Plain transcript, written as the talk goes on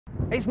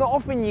It's not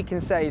often you can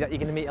say that you're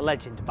going to meet a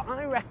legend, but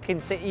I reckon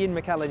Sir Ian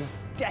McKellen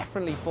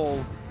definitely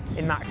falls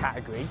in that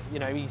category. You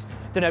know, he's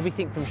done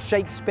everything from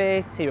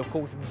Shakespeare to, of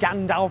course,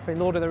 Gandalf in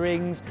Lord of the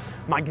Rings,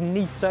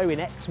 Magneto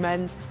in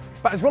X-Men.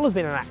 But as well as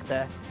being an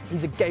actor,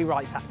 he's a gay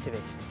rights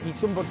activist. He's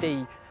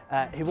somebody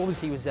who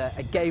obviously was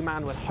a gay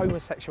man when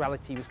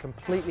homosexuality was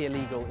completely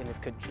illegal in this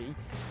country.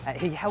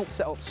 He helped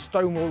set up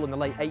Stonewall in the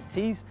late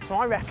 80s. So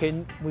I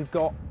reckon we've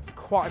got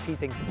quite a few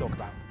things to talk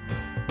about.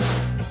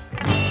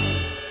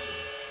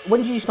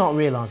 When did you start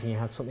realising you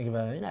had something of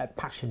a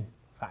passion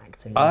for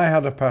acting? I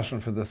had a passion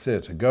for the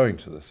theatre, going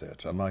to the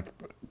theatre. My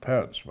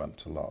parents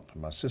went a lot,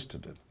 and my sister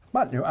did.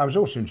 But I was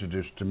also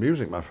introduced to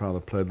music. My father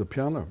played the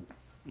piano.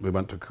 We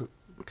went to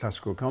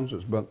classical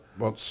concerts, but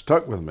what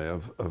stuck with me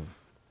of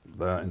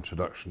their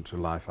introduction to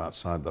life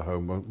outside the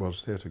home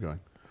was theatre going.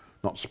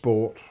 Not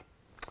sport,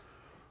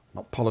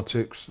 not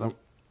politics, no,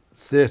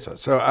 theatre.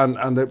 So,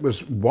 and it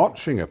was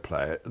watching a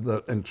play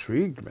that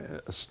intrigued me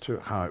as to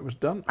how it was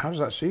done. How does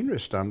that scenery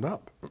stand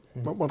up?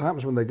 What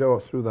happens when they go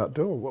through that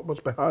door? What's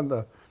behind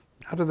there?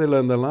 How do they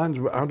learn their lines?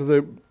 How did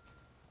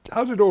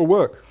it all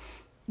work?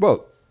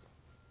 Well,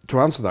 to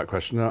answer that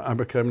question, I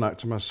became an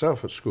actor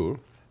myself at school.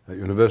 At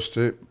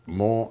university,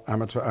 more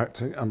amateur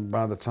acting, and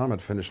by the time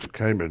I'd finished at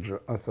Cambridge,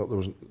 I thought there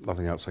was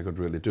nothing else I could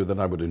really do that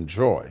I would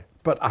enjoy.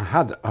 But I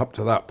had, up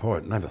to that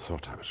point, never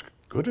thought I was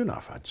good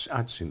enough.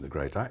 I'd seen the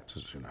great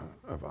actors, you know,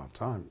 of our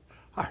time.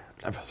 I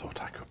never thought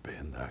I could be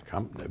in their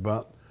company,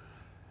 but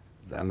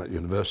then at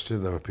university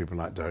there were people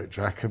like Derek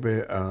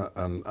Jacobi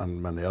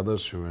and many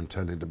others who were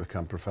intending to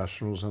become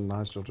professionals, and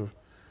I sort of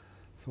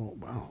thought,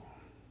 well,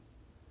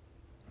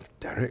 if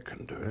Derek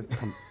can do it,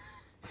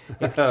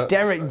 if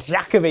Derek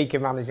Jacobi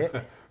can manage it.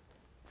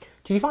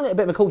 Did you find it a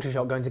bit of a culture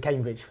shock going to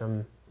Cambridge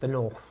from the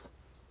north?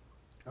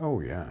 Oh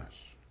yes.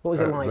 What was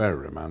it like? Very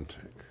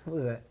romantic. What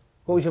was it?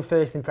 What was your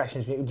first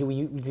impressions? Did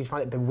you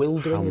find it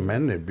bewildering? How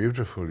many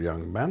beautiful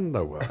young men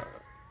there were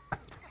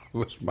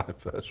was my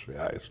first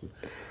reaction.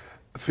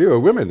 Fewer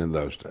women in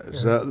those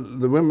days. Yeah.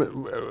 The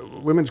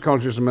women's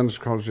colleges and men's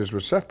colleges were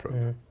separate.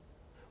 Mm.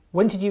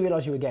 When did you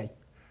realise you were gay?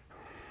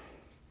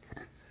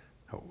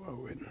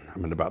 I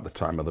mean, about the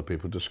time other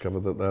people discover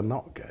that they're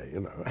not gay,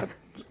 you know,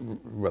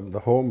 when the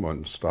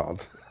hormones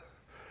start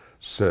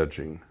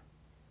surging.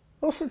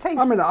 Also, it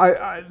takes... I mean,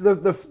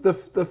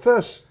 the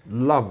first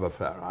love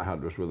affair I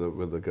had was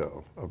with a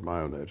girl of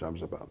my own age. I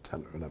was about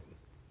 10 or 11.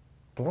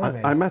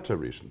 Blimey. I met her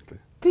recently.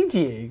 Did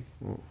you?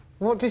 Mm.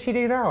 What does she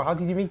do now? How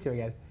did you meet her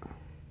again?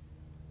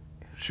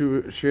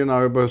 She and I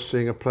were both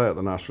seeing a play at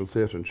the National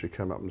Theatre, and she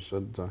came up and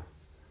said,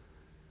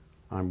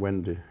 I'm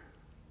Wendy.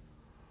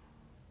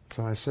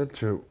 So I said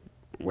to her,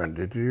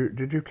 Wendy,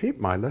 did you keep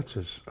my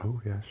letters?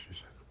 Oh yes, she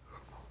said.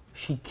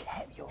 She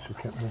kept your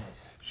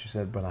letters? She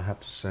said, but I have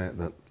to say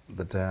that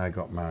the day I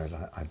got married,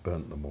 I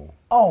burnt them all.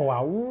 Oh,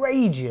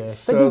 outrageous.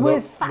 So they'd be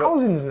worth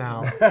thousands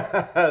now.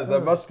 There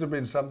must have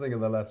been something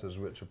in the letters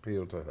which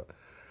appealed to her.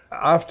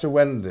 After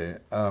Wendy,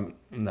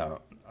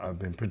 no, I've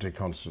been pretty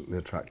constantly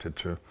attracted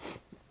to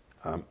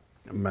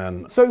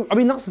men. So, I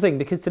mean, that's the thing,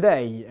 because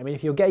today, I mean,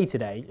 if you're gay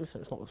today, it's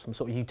not some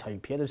sort of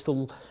utopia.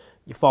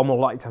 You're far more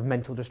likely to have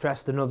mental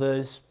distress than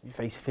others. You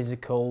face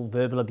physical,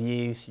 verbal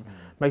abuse.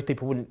 Most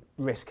people wouldn't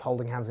risk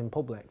holding hands in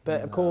public.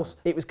 But, of course,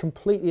 it was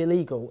completely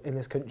illegal in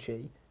this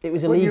country. It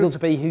was illegal to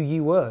be who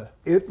you were.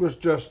 It was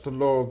just the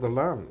law of the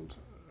land.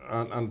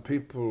 And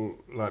people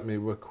like me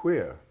were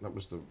queer. That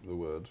was the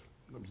word.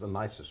 That was the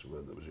nicest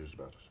word that was used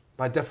about us.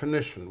 By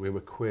definition, we were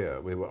queer,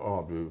 we were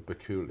odd, we were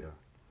peculiar,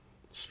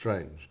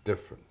 strange,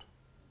 different.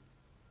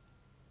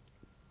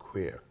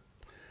 Queer.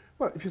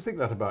 Well, if you think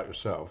that about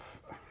yourself,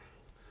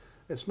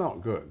 it's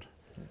not good.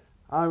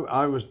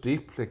 I was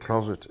deeply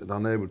closeted,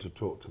 unable to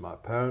talk to my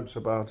parents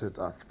about it.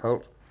 I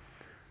felt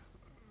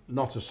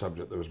not a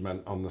subject that was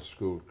meant on the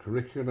school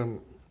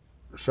curriculum.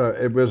 So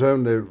it was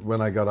only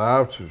when I got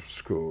out of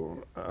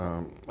school,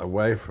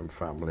 away from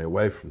family,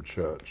 away from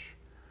church,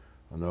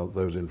 and all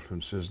those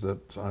influences,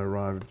 that I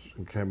arrived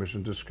in Cambridge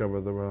and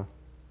discovered there were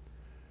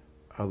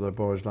other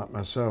boys like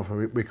myself.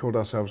 We called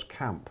ourselves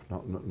camp,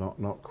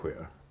 not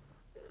queer.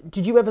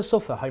 Did you ever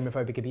suffer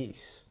homophobic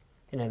abuse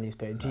in any of these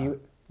periods? No.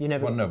 You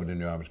never? Well, nobody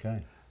knew I was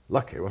gay.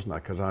 Lucky, wasn't I?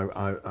 Because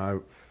I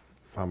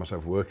found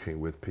myself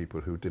working with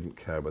people who didn't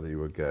care whether you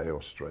were gay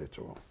or straight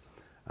or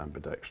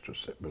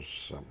ambidextrous. It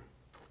was,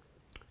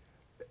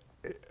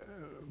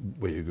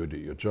 were you good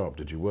at your job?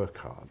 Did you work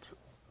hard?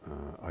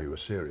 Are you a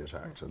serious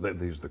actor?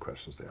 These are the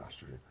questions they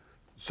asked you.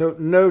 So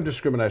no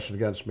discrimination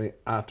against me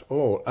at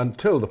all,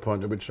 until the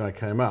point at which I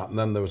came out, and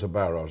then there was a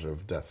barrage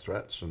of death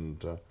threats,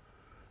 and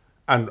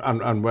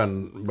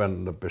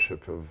when the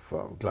Bishop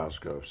of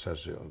Glasgow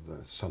says you're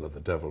the son of the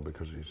devil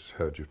because he's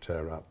heard you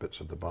tear out bits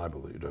of the Bible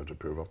that you don't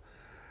approve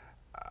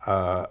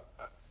of,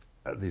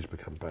 these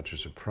become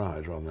badges of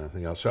pride rather than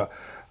anything else. So,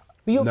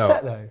 were you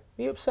upset though?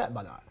 Were you upset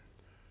by that?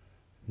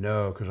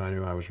 No, because I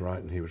knew I was right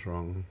and he was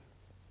wrong.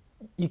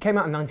 You came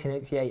out in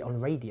 1988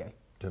 on radio.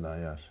 Did I?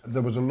 Yes.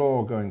 There was a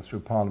law going through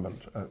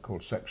Parliament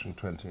called Section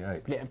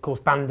 28. But it, of course,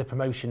 banned the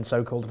promotion,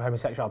 so-called, of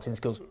homosexuality in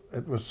schools.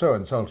 It was so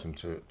insulting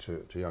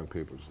to young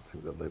people to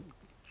think that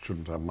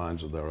shouldn't have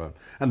minds of their own,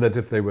 and that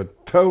if they were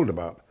told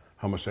about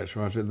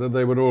homosexuality, that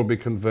they would all be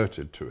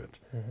converted to it,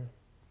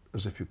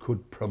 as if you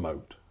could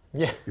promote.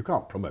 Yeah. You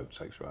can't promote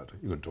sexuality.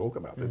 You can talk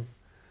about it. You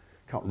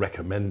can't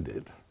recommend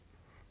it.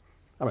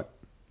 I mean,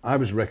 I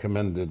was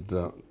recommended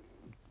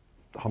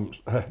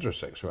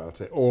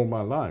heterosexuality all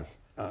my life.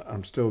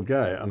 I'm still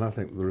gay, and I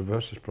think the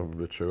reverse is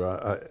probably true.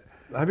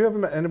 Have you ever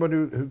met anybody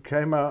who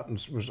came out and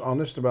was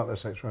honest about their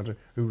sexuality,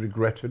 who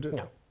regretted it?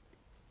 No,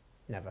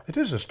 never. It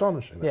is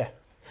astonishing. Yeah.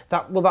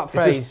 That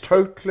phrase... It is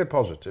totally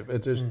positive.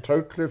 It is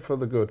totally for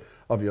the good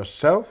of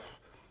yourself,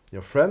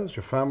 your friends,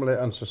 your family,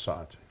 and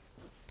society.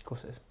 Of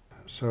course it is.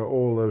 So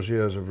all those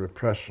years of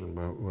repression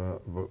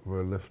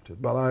were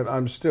lifted. But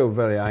I'm still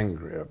very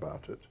angry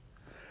about it.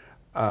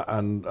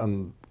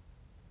 And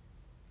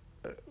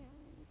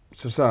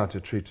society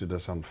treated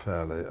us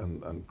unfairly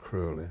and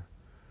cruelly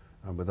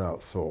and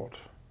without thought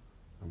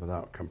and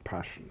without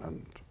compassion,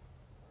 and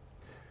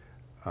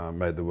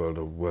made the world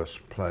a worse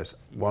place.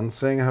 One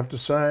thing I have to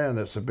say, and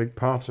it's a big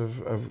part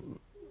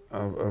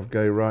of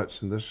gay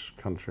rights in this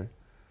country,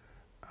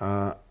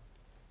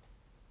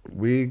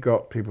 we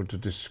got people to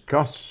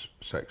discuss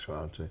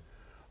sexuality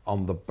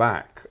on the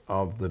back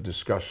of the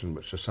discussion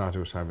which society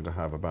was having to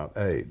have about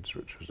AIDS,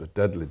 which was a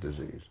deadly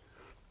disease.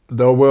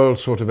 The world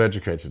sort of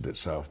educated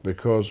itself,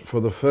 because for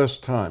the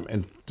first time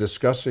in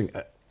discussing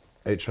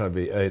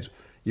HIV/AIDS,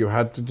 you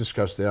had to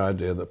discuss the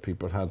idea that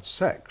people had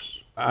sex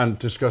and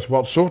discuss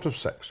what sort of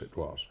sex it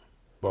was,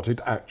 what it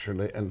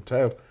actually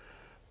entailed,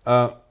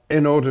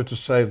 in order to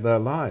save their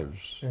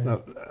lives.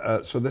 Now,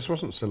 so this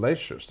wasn't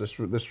salacious, this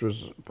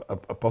was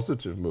a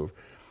positive move.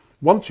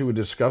 Once you were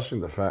discussing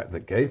the fact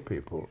that gay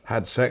people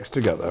had sex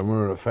together and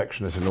were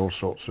affectionate in all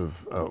sorts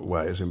of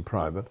ways in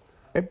private,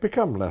 it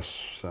became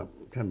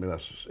can be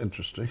less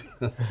interesting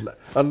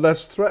and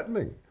less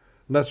threatening,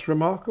 less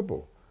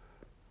remarkable.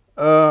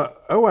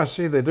 Oh, I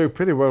see, they do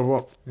pretty well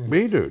what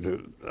we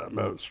do.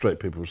 Straight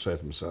people say to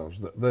themselves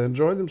that they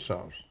enjoy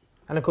themselves.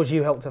 And of course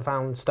you helped to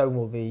found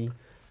Stonewall,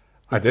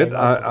 I did.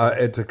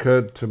 It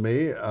occurred to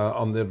me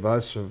on the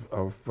advice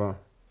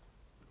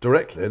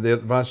directly, the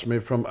advice to me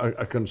from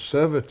a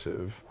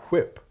conservative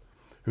whip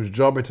whose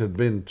job it had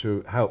been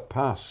to help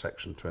pass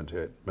Section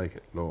 28, make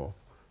it law.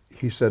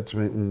 He said to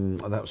me,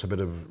 that was a bit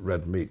of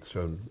red meat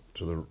thrown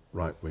to the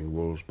right-wing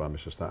wolves by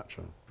Mrs.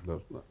 Thatcher.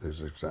 That is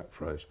his exact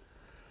phrase.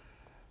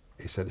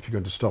 He said, if you're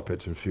going to stop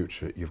it in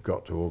future, you've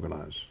got to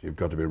organise. You've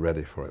got to be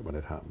ready for it when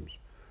it happens.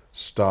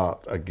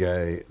 Start a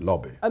gay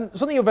lobby.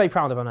 Something you're very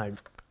proud of, I know,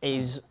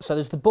 is, so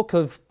there's the book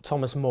of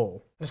Thomas More.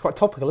 It's quite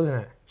topical, isn't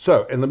it?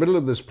 So, in the middle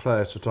of this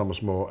play, Sir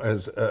Thomas More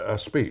is a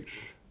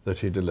speech that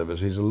he delivers.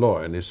 He's a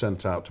lawyer and he's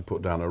sent out to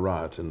put down a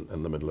riot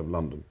in the middle of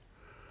London.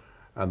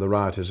 And the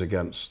riot is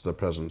against the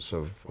presence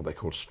of what they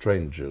call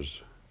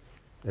strangers,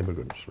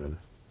 immigrants, really.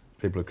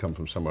 People who come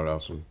from somewhere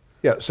else. And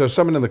yeah, so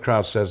someone in the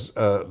crowd says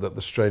that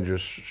the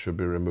strangers should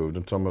be removed,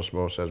 and Thomas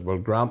More says, well,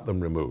 grant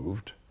them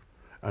removed,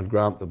 and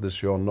grant that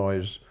this your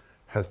noise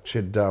hath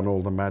chid down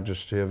all the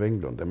majesty of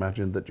England.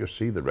 Imagine that you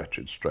see the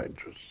wretched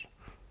strangers,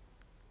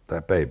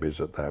 their babies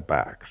at their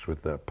backs,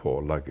 with their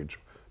poor luggage,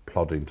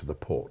 plodding to the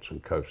ports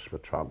and coasts for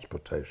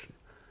transportation.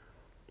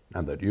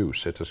 And that you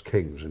sit as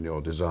kings in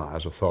your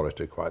desires,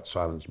 authority quite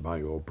silenced by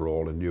your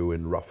brawl, and you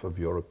in ruff of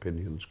your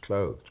opinions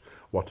clothed.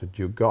 What had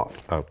you got?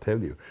 I'll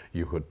tell you.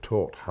 You had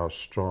taught how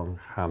strong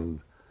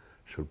hand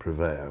should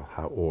prevail,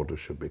 how order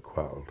should be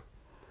quelled.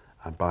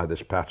 And by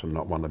this pattern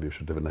not one of you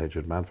should have an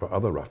aged man, for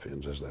other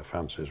ruffians, as their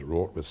fancies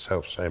wrought with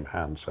self-same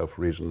hand,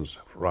 self-reason and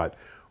self-right,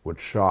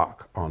 would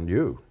shark on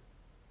you.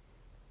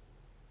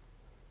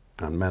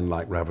 And men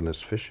like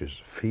ravenous fishes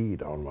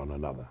feed on one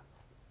another.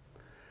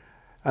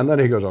 And then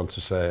he goes on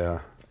to say,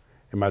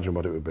 imagine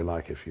what it would be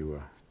like if you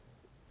were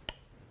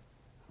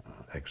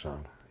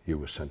exiled. You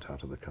were sent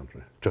out of the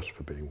country just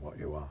for being what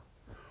you are.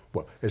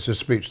 Well, it's a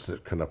speech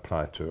that can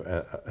apply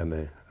to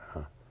any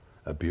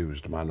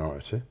abused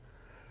minority,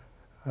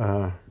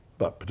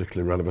 but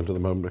particularly relevant at the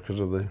moment because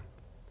of the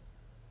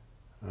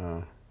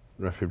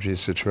refugee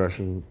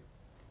situation.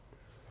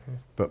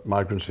 But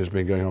migrancy has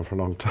been going on for a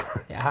long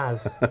time. It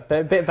has. But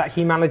a bit of that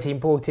humanity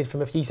imported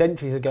from a few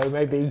centuries ago,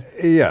 maybe.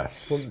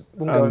 Yes. Wouldn't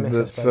go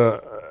amiss, I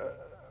suppose.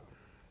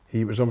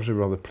 He was obviously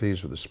rather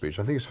pleased with the speech.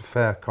 I think it's a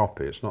fair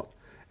copy. It's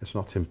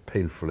not him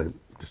painfully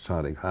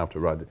deciding how to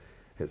write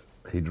it.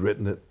 He'd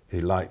written it,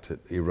 he liked it,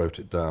 he wrote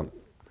it down,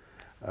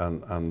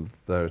 and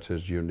there it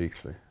is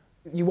uniquely.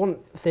 You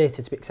want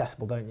theatre to be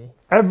accessible, don't you?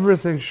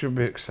 Everything should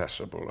be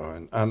accessible,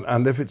 Owen,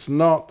 and if it's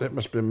not, it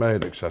must be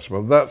made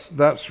accessible.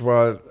 That's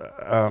why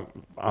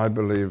I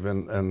believe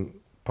in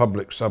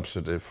public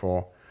subsidy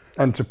for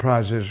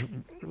enterprises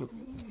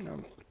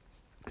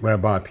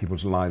whereby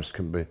people's lives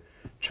can be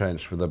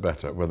changed for the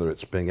better, whether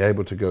it's being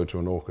able to go to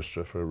an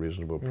orchestra for a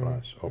reasonable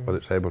price, or whether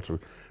it's able to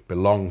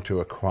belong to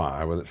a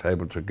choir, whether it's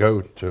able to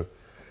go to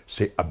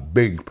see a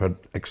big,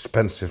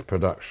 expensive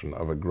production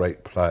of a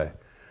great play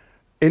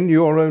in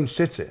your own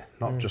city,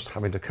 not just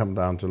having to come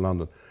down to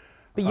London.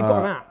 But you've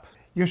got an app.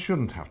 You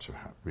shouldn't have to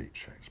read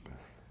Shakespeare.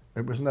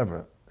 It was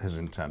never his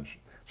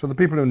intention. So the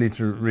people who need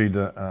to read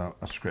a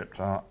script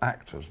are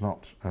actors,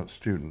 not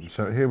students.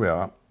 So here we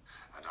are.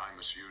 And I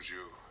must use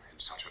you in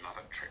such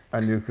another trick.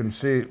 And you can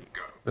see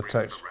the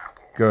text the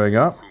rabble, going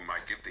up, whom I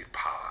give thee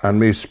power, and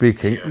me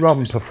speaking, here to rather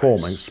than this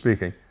performing, place.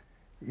 speaking.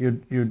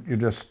 You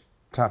just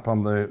tap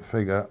on the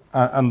figure,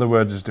 and the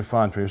word is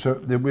defined for you. So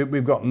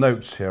we've got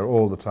notes here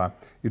all the time.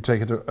 You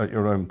take it at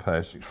your own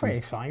pace. Pretty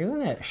exciting,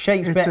 isn't it?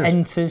 Shakespeare It is.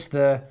 enters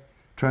the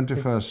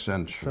 21st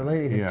century.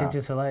 absolutely the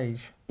digital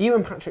age.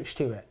 Ewan Patrick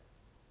Stewart.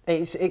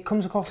 It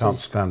comes across Can't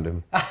as. stand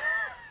him.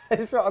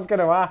 That's what I was going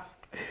to ask.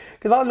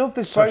 Because I love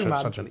this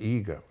bromance. Such an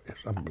ego.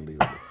 It's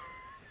unbelievable.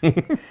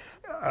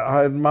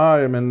 I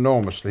admire him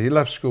enormously. He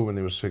left school when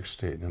he was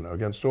 16, you know,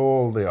 against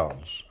all the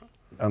odds.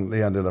 And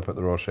he ended up at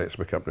the Royal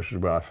Shakespeare Company, which is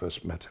where I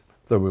first met him,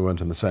 though we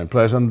weren't in the same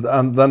place. And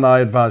then I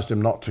advised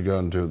him not to go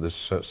and do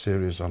this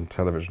series on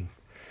television.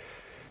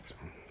 So,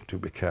 do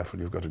be careful,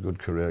 you've got a good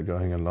career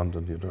going in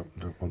London. You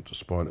don't want to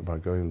spoil it by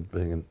going and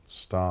being in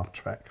Star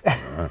Trek.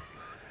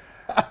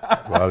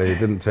 Well, he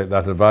didn't take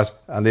that advice,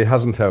 and he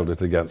hasn't held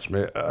it against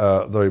me,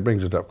 though he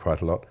brings it up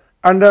quite a lot.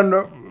 And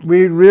then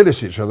we really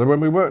see each other when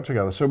we work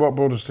together. So what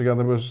brought us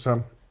together was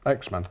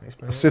X-Men.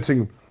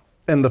 Sitting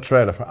in the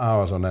trailer for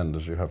hours on end,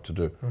 as you have to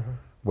do,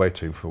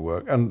 waiting for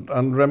work,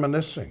 and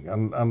reminiscing,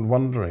 and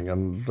wondering,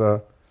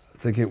 and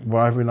thinking,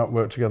 why have we not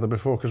worked together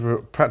before? Because we're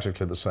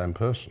practically the same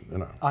person, you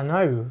know. I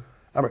know.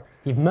 I mean,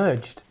 You've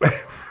merged.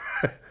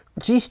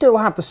 Do you still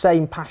have the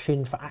same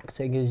passion for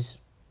acting as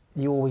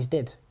you always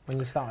did when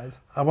you started?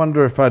 I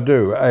wonder if I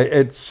do.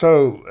 It's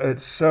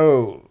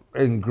so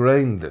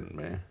ingrained in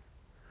me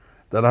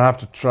that I have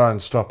to try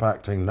and stop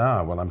acting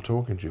now when I'm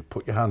talking to you.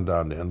 Put your hand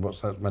down there, and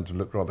what's that meant to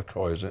look rather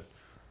coy, is it?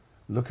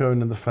 Look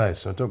Owen in the face,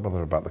 so don't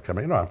bother about the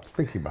camera. You know, I'm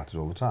thinking about it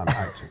all the time.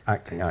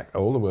 Acting.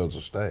 All the world's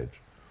a stage.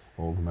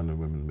 All the men and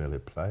women merely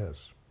players.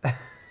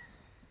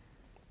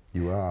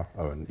 You are,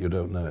 Owen. You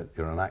don't know it.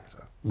 You're an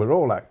actor. We're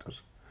all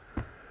actors.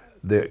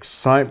 The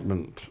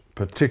excitement,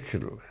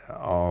 particularly,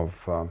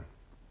 of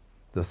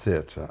the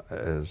theatre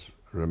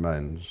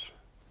remains.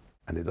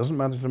 And it doesn't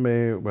matter to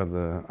me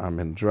whether I'm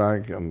in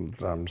drag and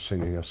I'm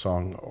singing a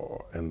song,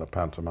 or in the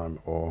pantomime,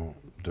 or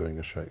doing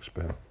a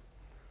Shakespeare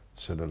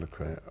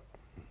soliloquy,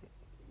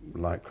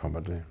 light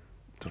comedy. It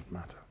doesn't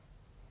matter.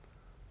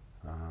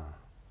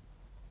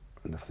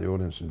 And if the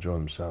audience enjoy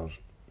themselves,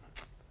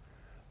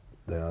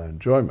 their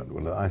enjoyment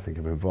will, I think,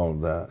 have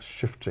involved their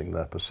shifting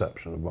their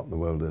perception of what the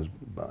world is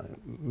by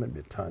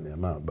maybe a tiny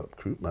amount, but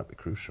might be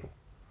crucial.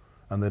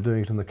 And they're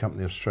doing it in the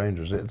company of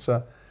strangers.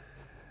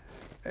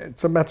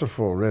 It's a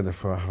metaphor, really,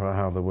 for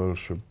how the world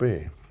should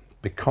be.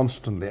 Be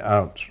constantly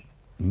out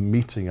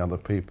meeting other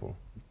people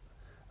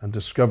and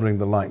discovering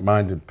the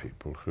like-minded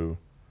people who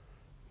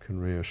can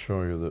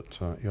reassure you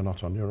that you're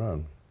not on your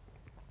own.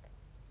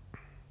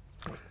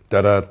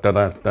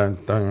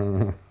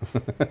 Da-da-da-da-da-da.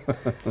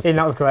 Ian,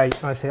 that was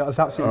great. Honestly, that was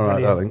absolutely All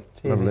right, brilliant.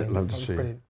 darling. Cheers, Lovely, Ian. love to That was see you. brilliant.